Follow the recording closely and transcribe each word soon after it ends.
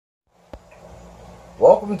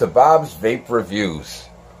Welcome to Bob's Vape Reviews.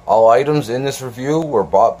 All items in this review were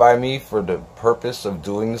bought by me for the purpose of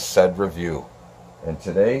doing the said review. And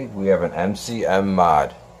today we have an MCM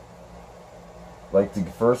mod. I'd like to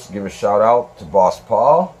first give a shout out to Boss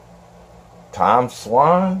Paul, Tom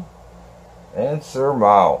Swan, and Sir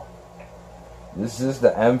Mao. This is the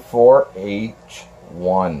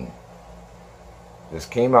M4H1. This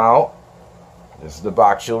came out. This is the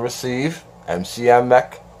box you'll receive. MCM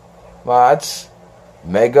Mech mods.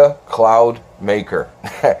 Mega Cloud Maker.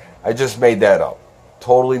 I just made that up.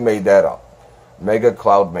 Totally made that up. Mega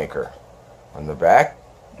Cloud Maker. On the back,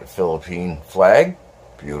 the Philippine flag.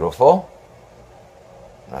 Beautiful.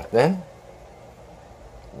 Nothing.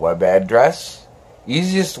 Web address.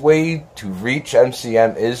 Easiest way to reach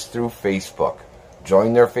MCM is through Facebook.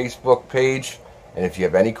 Join their Facebook page, and if you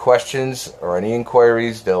have any questions or any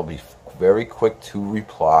inquiries, they'll be very quick to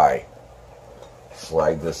reply.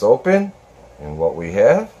 Slide this open, and what we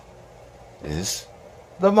have is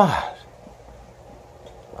the mod.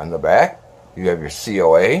 On the back, you have your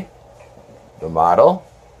COA, the model,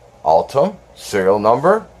 Ultem, serial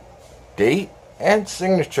number, date, and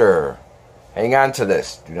signature. Hang on to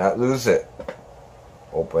this. Do not lose it.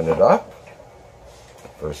 Open it up.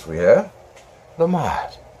 First we have the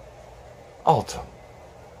mod, Ultem.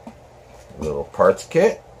 Little parts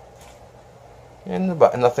kit, and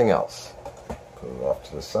nothing else. Put it off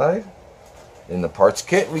to the side. In the parts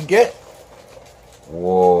kit we get,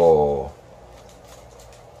 whoa,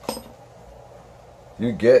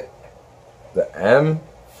 you get the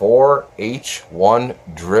M4H1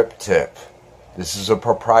 drip tip. This is a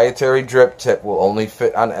proprietary drip tip, will only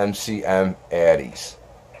fit on MCM Addies.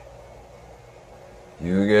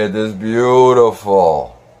 You get this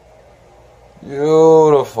beautiful,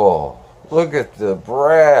 look at the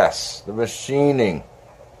brass, the machining.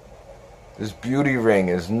 This beauty ring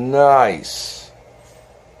is nice.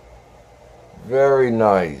 Very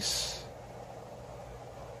nice.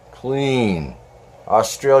 Clean.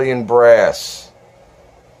 Australian brass.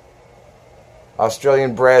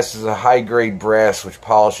 Australian brass is a high-grade brass which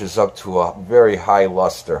polishes up to a very high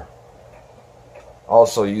luster.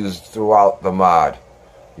 Also used throughout the mod.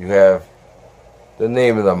 You have the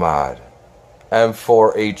name of the mod,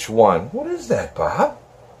 M4H1. What is that, Bob?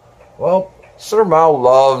 Well, Sir Mao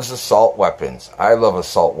loves assault weapons. I love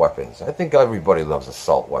assault weapons. I think everybody loves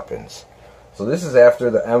assault weapons. So this is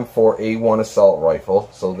after the M4A1 assault rifle.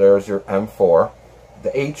 So there's your M4.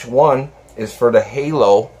 The H1 is for the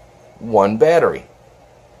Halo 1 battery.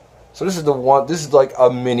 So this is the one. This is like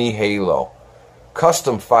a mini Halo.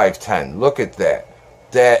 Custom 510. Look at that.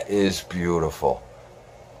 That is beautiful.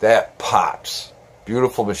 That pops.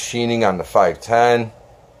 Beautiful machining on the 510.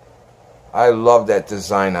 I love that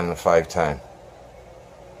design on the 510.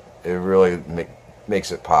 It really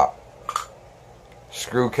makes it pop.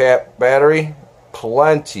 Screw cap battery.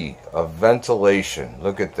 Plenty of ventilation.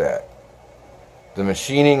 Look at that. The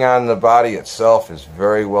machining on the body itself is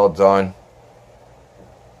very well done.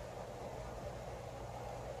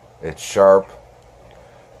 It's sharp.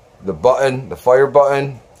 The button, the fire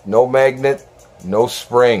button, no magnet, no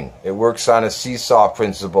spring. It works on a seesaw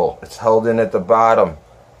principle. It's held in at the bottom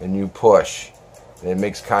and you push. And it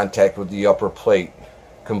makes contact with the upper plate,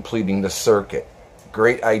 completing the circuit.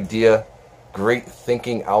 Great idea. Great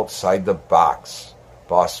thinking outside the box.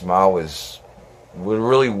 Boss Mao is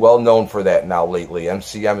really well known for that now lately.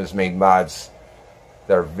 MCM has made mods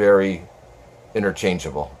that are very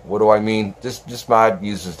interchangeable. What do I mean? This mod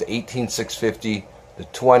uses the 18650, the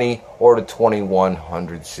 20 or the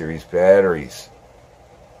 2100 series batteries,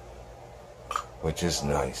 which is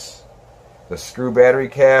nice. The screw battery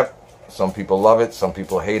cap, some people love it, some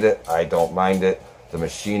people hate it. I don't mind it. The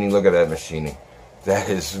machining, look at that machining. That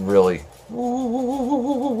is really,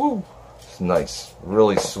 it's nice.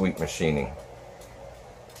 Really sweet machining.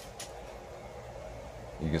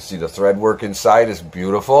 You can see the thread work inside is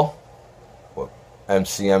beautiful. What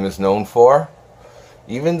MCM is known for.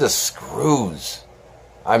 Even the screws.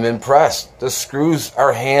 I'm impressed. The screws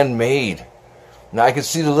are handmade. Now I can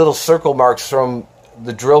see the little circle marks from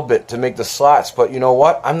the drill bit to make the slots, but you know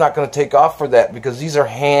what? I'm not going to take off for that because these are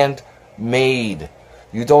handmade.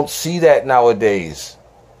 You don't see that nowadays.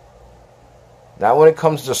 Not when it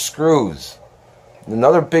comes to screws.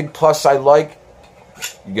 Another big plus I like,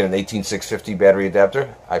 you get an 18650 battery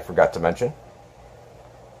adapter. I forgot to mention.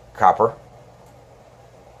 Copper.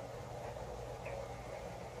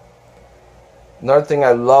 Another thing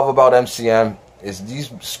I love about MCM is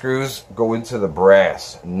these screws go into the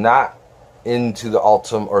brass, not into the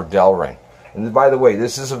Ultem or Delrin. And by the way,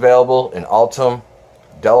 this is available in Ultem,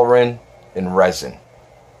 Delrin, and resin.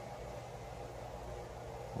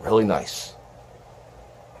 Really nice.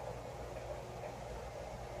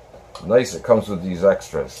 Nice, it comes with these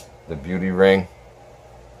extras. The beauty ring.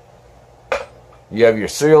 You have your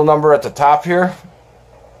serial number at the top here.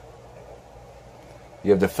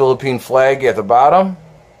 You have the Philippine flag at the bottom.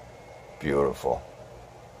 Beautiful.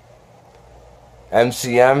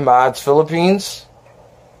 MCM Mods Philippines.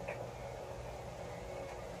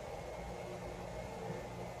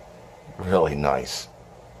 Really nice.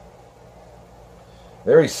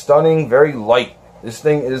 Very stunning, very light. This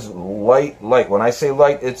thing is light. When I say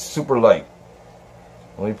light, it's super light.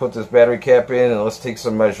 Let me put this battery cap in and let's take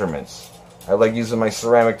some measurements. I like using my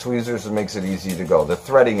ceramic tweezers. It makes it easy to go. The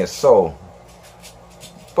threading is so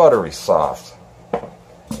buttery soft.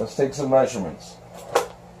 Let's take some measurements.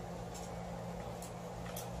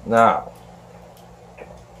 Now,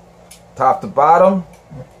 top to bottom,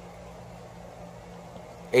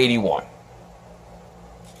 81.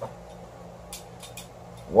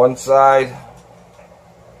 One side,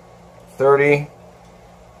 30.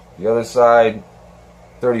 The other side,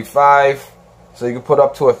 35. So you can put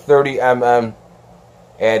up to a 30 mm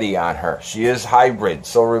Addy on her. She is hybrid.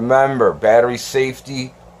 So remember, battery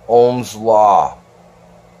safety, Ohm's law.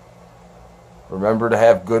 Remember to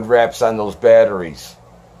have good wraps on those batteries.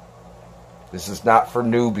 This is not for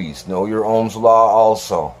newbies. Know your Ohm's law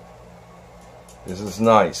also. This is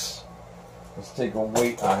nice. Let's take a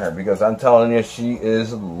weight on her because I'm telling you, she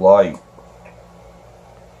is light.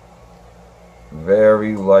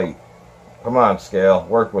 Very light. Come on, scale.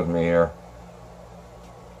 Work with me here.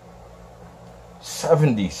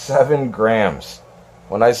 77 grams.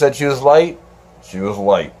 When I said she was light, she was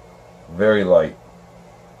light. Very light.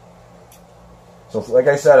 So like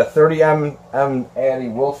I said, a 30 mm Addy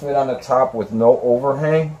will fit on the top with no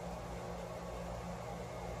overhang.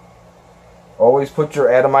 Always put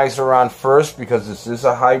your atomizer on first because this is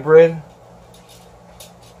a hybrid.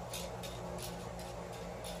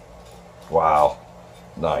 Wow.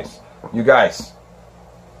 Nice. You guys,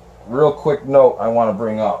 real quick note I want to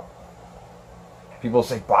bring up. People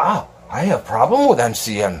say, Bob, I have a problem with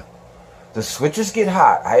MCM. The switches get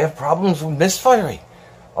hot. I have problems with misfiring.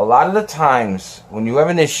 A lot of the times, when you have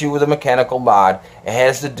an issue with a mechanical mod, it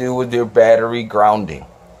has to do with your battery grounding.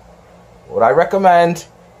 What I recommend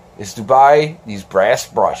is to buy these brass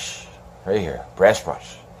brush. Right here, brass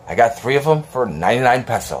brush. I got 3 of them for 99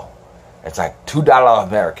 peso. It's like $2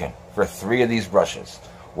 American for 3 of these brushes.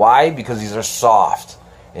 Why? Because these are soft,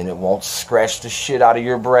 and it won't scratch the shit out of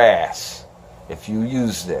your brass if you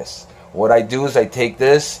use this. What I do is I take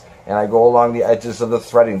this and I go along the edges of the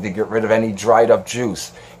threading to get rid of any dried up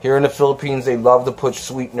juice. Here in the Philippines, they love to put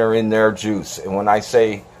sweetener in their juice. And when I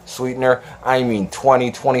say sweetener, I mean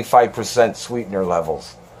 20-25% sweetener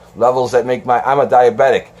levels. Levels that make I'm a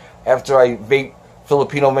diabetic. After I vape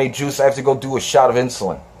Filipino made juice, I have to go do a shot of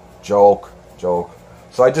insulin. Joke.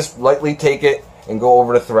 So I just lightly take it and go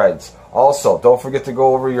over the threads. Also, don't forget to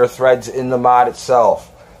go over your threads in the mod itself.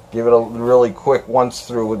 Give it a really quick once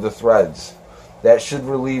through with the threads. That should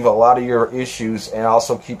relieve a lot of your issues and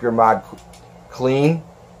also keep your mod clean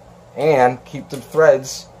and keep the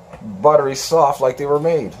threads buttery soft like they were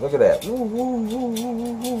made. Look at that.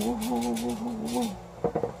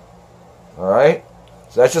 Alright?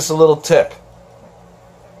 So that's just a little tip.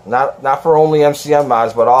 Not for only MCM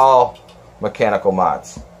mods, but all mechanical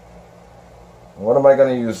mods. What am I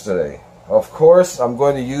going to use today? Of course, I'm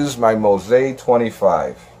going to use my Mose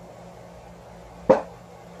 25.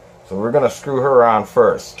 So we're going to screw her on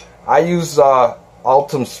first. I use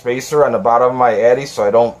Ultem spacer on the bottom of my Addy so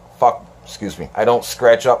I don't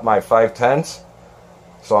scratch up my 510s.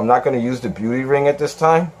 So I'm not going to use the beauty ring at this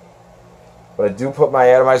time. But I do put my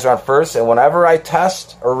atomizer on first, and whenever I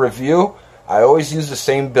test or review, I always use the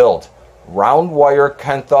same build. Round wire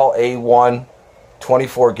Kenthal A1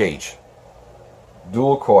 24 gauge.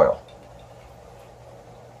 Dual coil.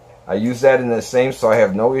 I use that in the same, so I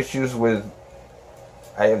have no issues with,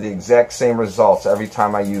 I have the exact same results every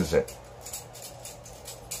time I use it.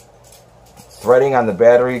 Threading on the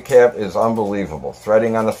battery cap is unbelievable.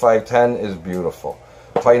 Threading on the 510 is beautiful.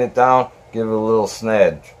 Tighten it down, give it a little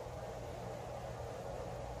snag.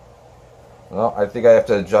 Well, I think I have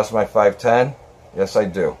to adjust my 510. Yes, I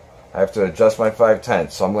do. I have to adjust my 510.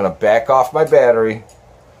 So I'm going to back off my battery.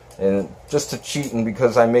 And just to cheat, and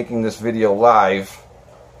because I'm making this video live,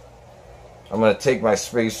 I'm going to take my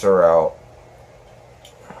spacer out.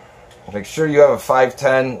 Make sure you have a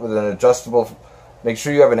 510 with an adjustable. Make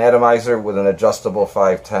sure you have an atomizer with an adjustable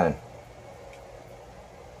 510.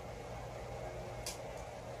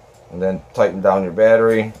 And then tighten down your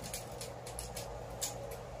battery.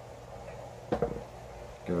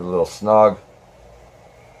 Give it a little snug.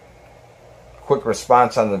 Quick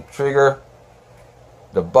response on the trigger.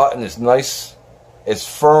 The button is nice It's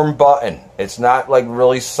firm button. It's not like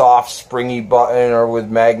really soft, springy button or with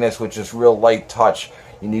magnets, which is real light touch.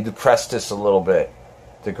 You need to press this a little bit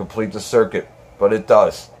to complete the circuit, but it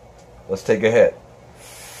does. Let's take a hit.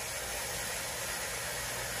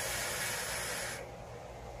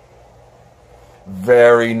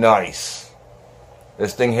 Very nice.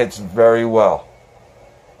 This thing hits very well.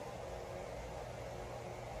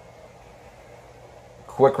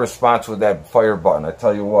 Quick response with that fire button, I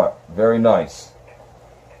tell you what. Very nice.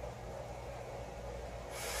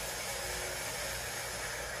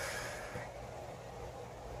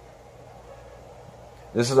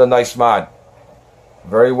 This is a nice mod.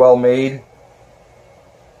 Very well made.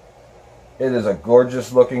 It is a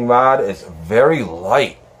gorgeous looking mod. It's very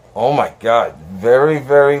light. Oh my god. Very,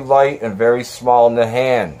 very light and very small in the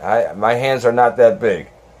hand. My hands are not that big.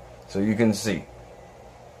 So you can see.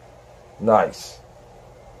 Nice.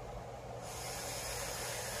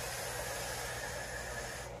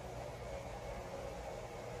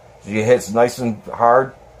 She hits nice and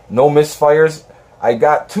hard. No misfires. I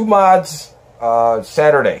got 2 mods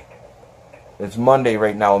Saturday. It's Monday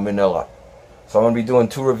right now in Manila. So I'm going to be doing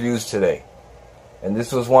 2 reviews today. And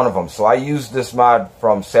this was one of them. So I used this mod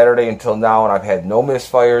from Saturday until now, and I've had no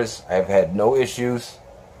misfires. I've had no issues.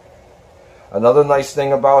 Another nice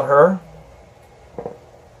thing about her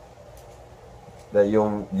that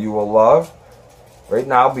you will love, right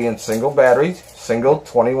now being single battery, single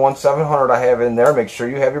 21700 I have in there. Make sure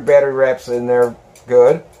you have your battery wraps in there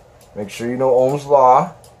good. Make sure you know Ohm's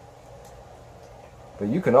law. But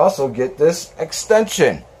you can also get this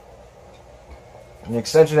extension. And the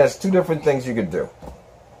extension has 2 different things you could do.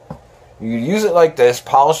 You could use it like this,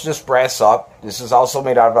 polish this brass up. This is also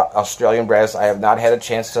made out of Australian brass. I have not had a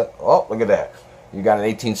chance to... Oh, look at that. You got an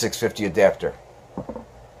 18650 adapter.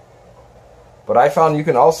 But I found you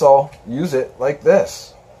can also use it like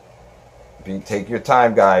this. Take your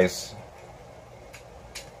time, guys.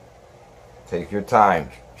 Take your time.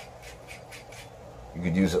 You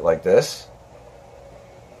could use it like this.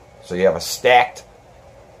 So you have a stacked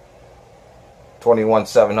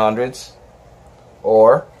 21700s,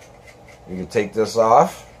 or you can take this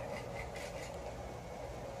off,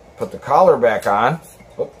 put the collar back on.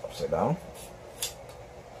 Oop, upside down.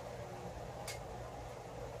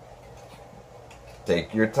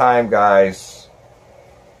 Take your time, guys.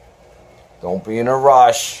 Don't be in a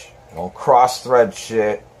rush. Don't cross thread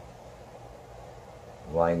shit.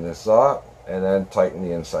 Line this up and then tighten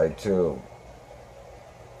the inside too.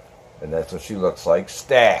 And that's what she looks like,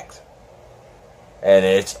 stacked. And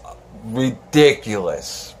it's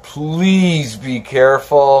ridiculous. Please be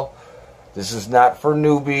careful. This is not for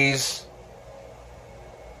newbies.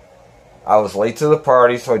 I was late to the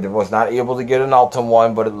party, so I was not able to get an Ultem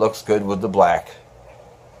one, but it looks good with the black.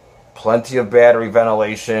 Plenty of battery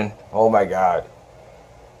ventilation. Oh my god.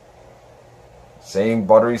 Same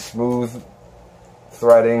buttery smooth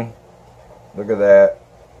threading. Look at that.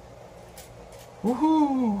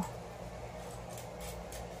 Woohoo!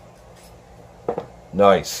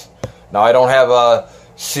 Nice. Now I don't have a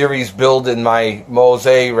series build in my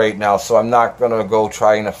Mose right now, so I'm not going to go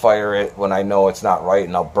trying to fire it when I know it's not right,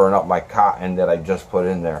 and I'll burn up my cotton that I just put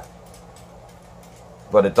in there.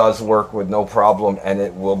 But it does work with no problem, and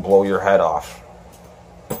it will blow your head off.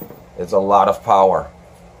 It's a lot of power.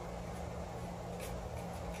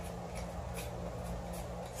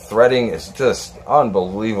 Threading is just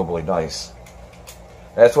unbelievably nice.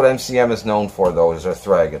 That's what MCM is known for, though, is their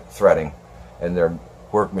threading and their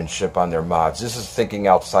workmanship on their mods. This is thinking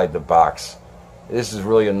outside the box. This is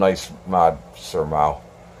really a nice mod, Sir Mao.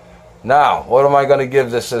 Now, what am I going to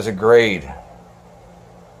give this as a grade?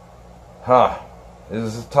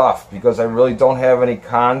 This is tough because I really don't have any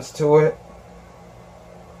cons to it.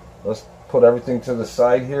 Let's put everything to the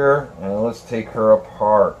side here and let's take her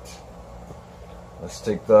apart. Let's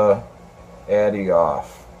take the Addy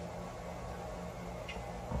off.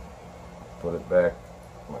 Put it back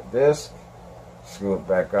on my disc. Screw it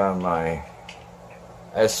back on my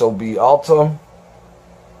SOB Ultem,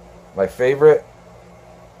 my favorite.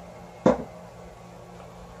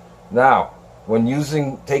 Now, when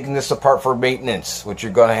taking this apart for maintenance, which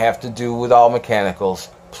you're going to have to do with all mechanicals,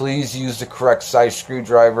 please use the correct size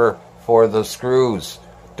screwdriver for the screws.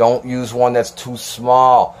 Don't use one that's too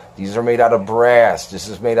small. These are made out of brass. This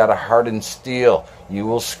is made out of hardened steel. You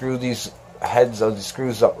will screw these heads of the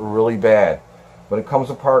screws up really bad. But it comes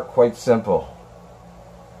apart quite simple.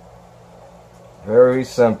 Very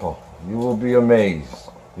simple. You will be amazed.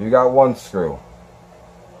 You got 1 screw.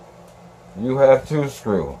 You have 2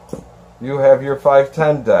 screws. You have your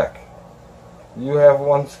 510 deck. You have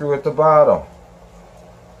 1 screw at the bottom.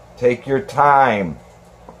 Take your time.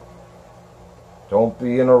 Don't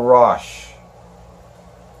be in a rush.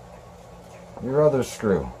 Your other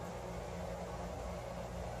screw.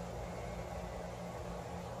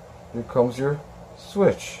 Here comes your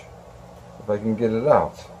switch. If I can get it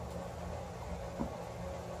out.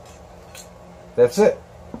 That's it.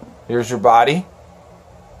 Here's your body.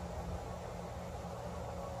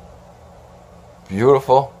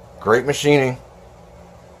 Beautiful. Great machining.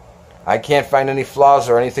 I can't find any flaws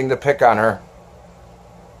or anything to pick on her.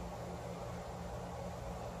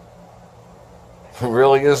 It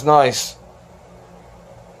really is nice.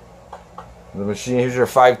 The machine, here's your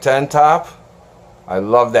 510 top. I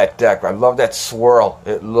love that deck. I love that swirl.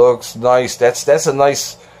 It looks nice. That's a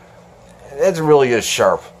nice, that really is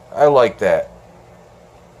sharp. I like that.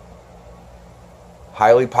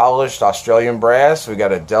 Highly polished Australian brass. We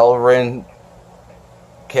got a Delrin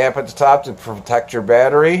cap at the top to protect your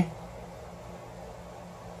battery.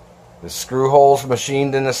 The screw holes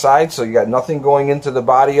machined in the side, so you got nothing going into the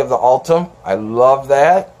body of the Ultem. I love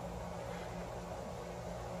that.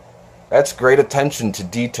 That's great attention to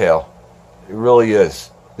detail. It really is.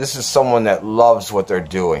 This is someone that loves what they're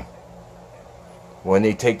doing when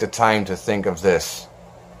they take the time to think of this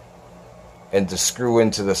and to screw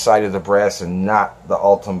into the side of the brass and not the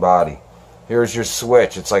Ultem body. Here's your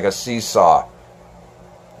switch. It's like a seesaw.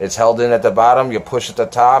 It's held in at the bottom. You push at the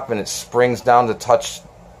top and it springs down to touch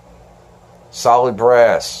solid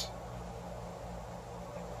brass.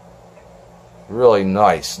 Really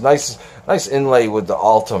nice. Nice inlay with the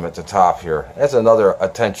Ultem at the top here. That's another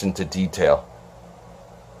attention to detail.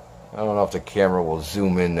 I don't know if the camera will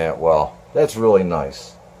zoom in that well. That's really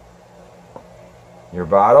nice. Your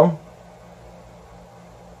bottom.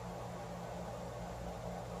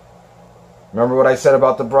 Remember what I said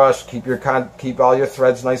about the brush? Keep all your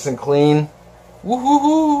threads nice and clean.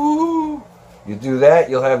 Woo-hoo-hoo-hoo-hoo. You do that,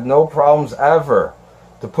 you'll have no problems ever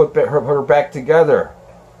to put her back together.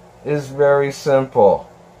 It's very simple.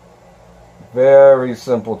 Very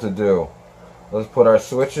simple to do. Let's put our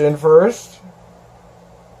switch in first.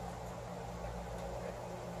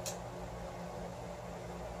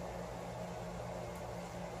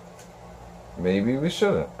 Maybe we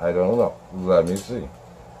shouldn't. I don't know. Let me see.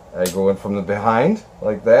 I go in from the behind,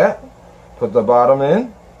 like that. Put the bottom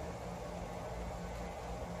in.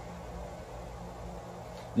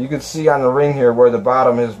 You can see on the ring here where the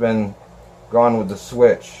bottom has been gone with the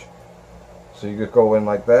switch. So you could go in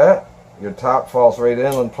like that. Your top falls right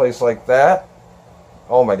in place like that.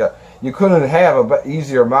 Oh my God. You couldn't have an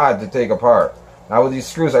easier mod to take apart. Now with these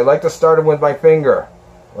screws, I like to start them with my finger.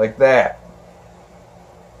 Like that.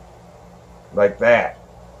 Like that.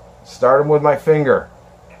 Start them with my finger.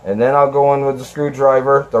 And then I'll go in with the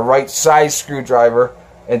screwdriver, the right size screwdriver,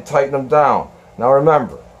 and tighten them down. Now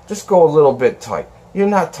remember, just go a little bit tight. You're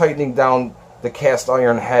not tightening down the cast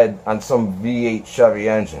iron head on some V8 Chevy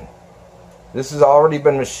engine. This has already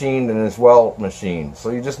been machined and is well machined. So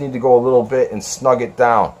you just need to go a little bit and snug it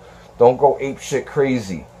down. Don't go apeshit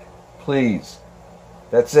crazy. Please.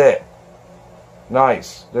 That's it.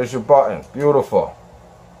 Nice. There's your button. Beautiful.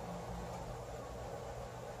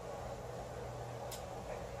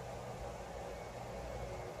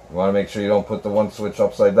 You want to make sure you don't put the one switch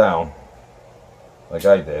upside down, like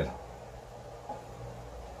I did.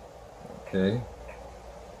 Okay.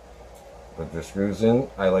 Put your screws in.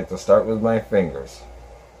 I like to start with my fingers.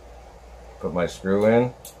 Put my screw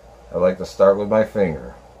in. I like to start with my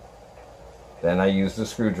finger. Then I use the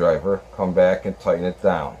screwdriver, come back and tighten it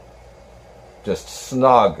down. Just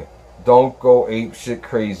snug. Don't go apeshit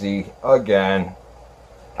crazy again.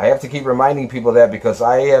 I have to keep reminding people that because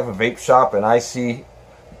I have a vape shop and I see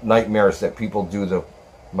nightmares that people do the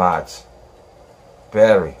mods.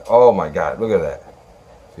 Battery. Oh my God, look at that.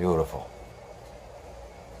 Beautiful.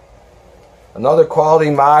 Another quality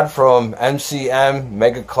mod from MCM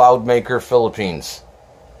Mega Cloud Maker Philippines.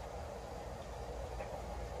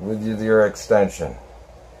 With your extension.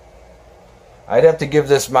 I'd have to give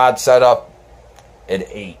this mod setup an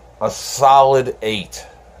 8. A solid 8.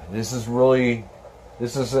 This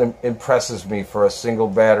impresses me for a single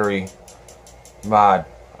battery mod.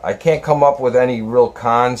 I can't come up with any real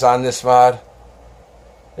cons on this mod.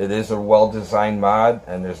 It is a well-designed mod,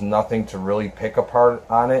 and there's nothing to really pick apart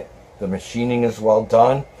on it. The machining is well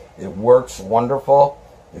done. It works wonderful.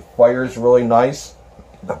 It fires really nice.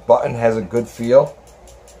 The button has a good feel.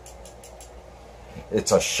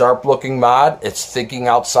 It's a sharp-looking mod. It's thinking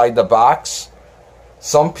outside the box.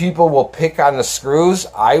 Some people will pick on the screws.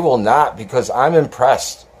 I will not, because I'm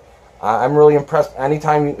impressed. I'm really impressed.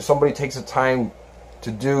 Anytime somebody takes the time to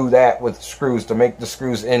do that with screws, to make the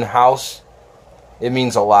screws in-house, it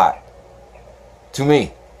means a lot to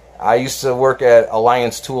me. I used to work at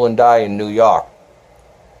Alliance Tool and Die in New York,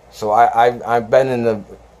 So I've been in the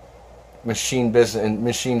machine business and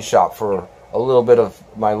machine shop for a little bit of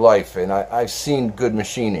my life, and I've seen good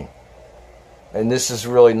machining. And this is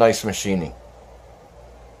really nice machining.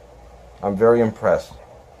 I'm very impressed.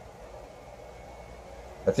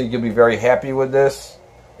 I think you'll be very happy with this.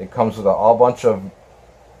 It comes with a whole bunch of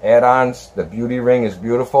add-ons. The beauty ring is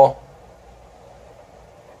beautiful.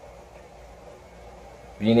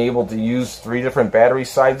 Being able to use 3 different battery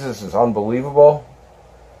sizes is unbelievable.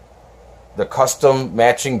 The custom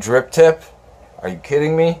matching drip tip. Are you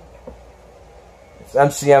kidding me? It's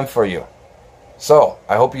MCM for you. So,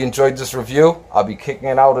 I hope you enjoyed this review. I'll be kicking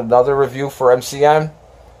out another review for MCM.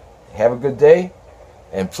 Have a good day.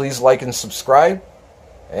 And please like and subscribe.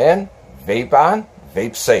 And vape on,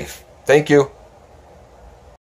 vape safe. Thank you.